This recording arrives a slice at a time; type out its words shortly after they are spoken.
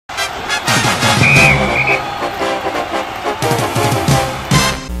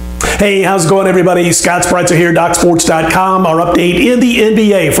Hey, how's it going, everybody? Scott Spreitzer here, DocSports.com. Our update in the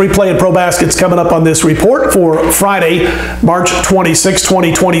NBA. Free play and pro basket's coming up on this report for Friday, March 26,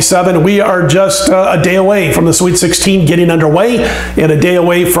 2027. We are just a day away from the Sweet 16 getting underway and a day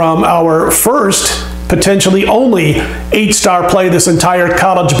away from our first, potentially only, 8-star play this entire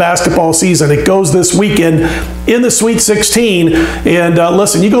college basketball season. It goes this weekend in the Sweet 16. And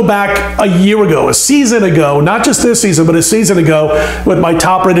listen, you go back a year ago, a season ago, not just this season, but a season ago, with my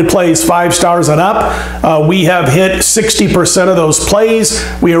top-rated plays 5 stars and up, we have hit 60% of those plays.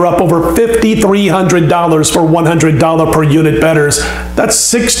 We are up over $5,300 for $100 per unit bettors. That's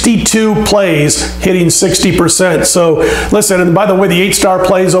 62 plays hitting 60%. So listen, and by the way, the 8-star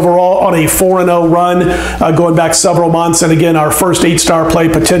plays overall on a 4-0 run, going back several months. And again, our first 8-star play,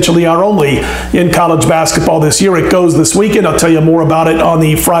 potentially our only in college basketball this year. It goes this weekend. I'll tell you more about it on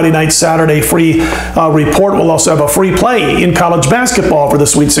the Friday night, Saturday free report. We'll also have a free play in college basketball for the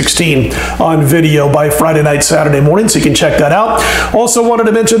Sweet 16 on video by Friday night, Saturday morning, so you can check that out. Also wanted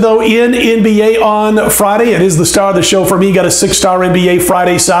to mention, though, in NBA on Friday, it is the star of the show for me. Got a 6-star NBA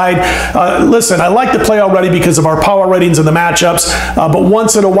Friday side. Listen, I like to play already because of our power ratings and the matchups, but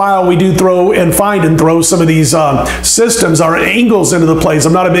once in a while we do throw and find and throw some of these systems, our angles into the plays.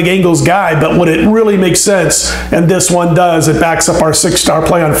 I'm not a big angles guy, but when it really makes sense, and this one does, it backs up our 6-star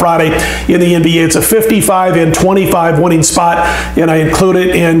play on Friday in the NBA. It's a 55 and 25 winning spot, and I include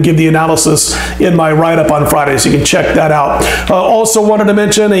it and give the analysis in my write-up on Friday, so you can check that out. Also wanted to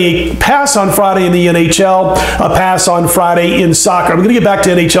mention a pass on Friday in the NHL, a pass on Friday in soccer. I'm going to get back to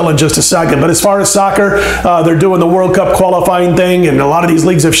NHL in just a second, but as far as soccer, they're doing the World Cup qualifying thing, and a lot of these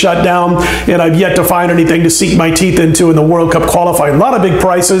leagues have shut down, and I've yet to find anything to sink my teeth into in the World Cup qualifying. A lot of big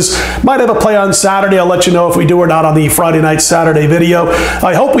prices. Might have a play on Saturday. I'll let you know if we do or not on the Friday night, Saturday video.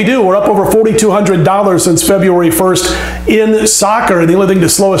 I hope we do. We're up over $4,200 since February 1st in soccer, and the only thing to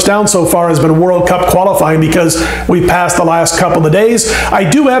slow us down so far has been World Cup qualifying because we passed the last couple of days. I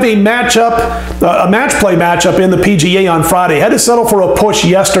do have a matchup, a match play matchup in the PGA on Friday. Had to settle for a push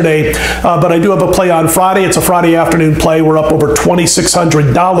yesterday, but I do have a play on Friday. It's a Friday afternoon play. We're up over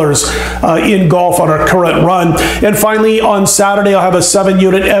 $2,600 in golf on our current run. And finally, on Saturday, I'll have a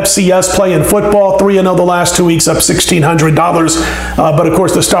 7-unit FCS play in football. 3-0 the last 2 weeks, up $1,600. But of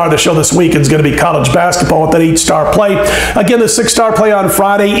course, the star of the show this week is going to be college basketball with that 8-star play. Again, the 6-star play on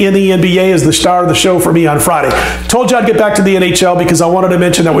Friday in the NBA is the star of the show for me on Friday. Told you I'd get back to the NHL because I wanted to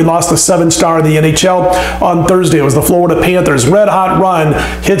mention that we lost the 7-star in the NHL on Thursday. It was the Florida Panthers. Red hot run,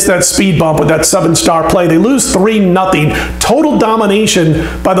 hits that speed bump with that 7-star play. They lose 3-0. Total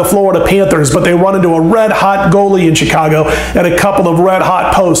domination by the Florida Panthers, but they run into a red hot goalie in Chicago and a couple of red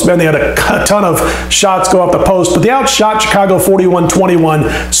hot posts. Man, they had a ton of shots go off the post, but they outshot Chicago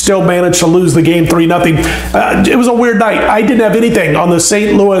 41-21, still managed to lose the game 3-0. It was a weird night. I didn't have anything on the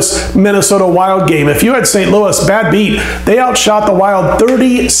St. Louis, Minnesota Wild game. If you had St. Louis, bad beat. They outshot the Wild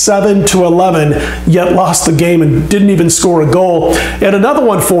 37-11, yet lost the game and didn't even score a goal. And another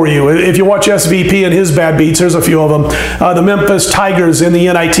one for you, if you watch SVP and his bad beats, here's a few of them. The Memphis Tigers in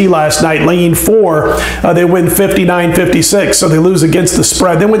the NIT last night, laying 4. They win 59-56, so they lose against the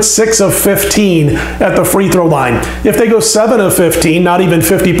spread. They went 6 of 15 at the free throw line. If they go 7 of 15, not even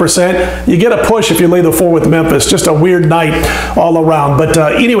 50%, you get a push if you lay the 4 with Memphis. Just a weird night all around. But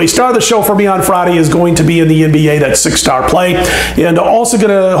anyway, star of the show for me on Friday is going to be in the NBA, that 6-star play. And also going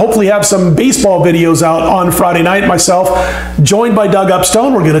to hopefully have some baseball videos out on Friday night myself, joined by Doug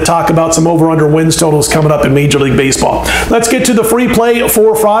Upstone. We're going to talk about some over-under wins totals coming up in Major League Baseball. Let's get to the free play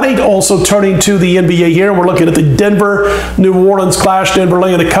for Friday. Also turning to the NBA here, we're looking at the Denver-New Orleans clash. Denver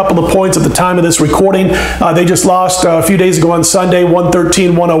laying a couple of points at the time of this recording. They just lost a few days ago on Sunday,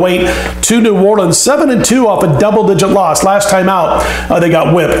 113-108 to New Orleans. 7-2 off a double-digit loss. Last time out, they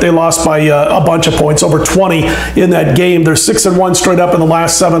got whipped. They lost by a bunch of points, over 20 in that game. They're 6-1 straight up in the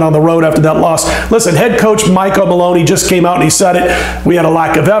last 7 on the road after that loss. Listen, head coach Michael Maloney just came out and he said it. We had a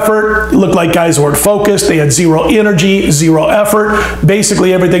lack of effort. It looked like guys weren't focused. They had zero energy, zero effort.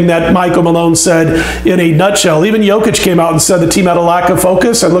 Basically everything that Michael Malone said in a nutshell. Even Jokic came out and said the team had a lack of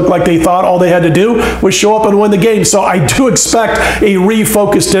focus. It looked like they thought all they had to do was show up and win the game. So I do expect a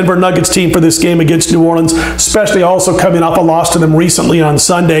refocused Denver Nuggets team for this game against New Orleans, especially also coming off a loss to them recently on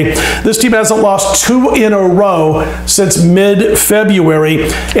Sunday. This team hasn't lost 2 in a row since mid-February,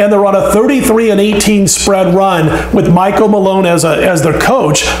 and they're on a 33-18 spread run with Michael Malone as their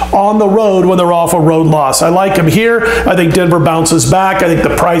coach on the road when they're off a road loss. I like him here. I think Denver bounces back. I think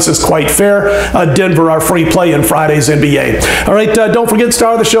the price is quite fair. Denver, our free play in Friday's NBA. All right, don't forget,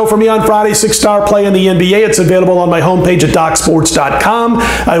 star of the show for me on Friday, 6-star play in in the NBA. It's available on my homepage at DocSports.com.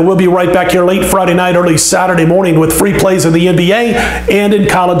 I will be right back here late Friday night, early Saturday morning with free plays in the NBA and in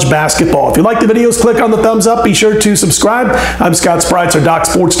college basketball. If you like the videos, click on the thumbs up. Be sure to subscribe. I'm Scott Spreitzer,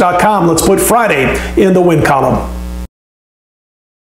 DocSports.com. Let's put Friday in the win column.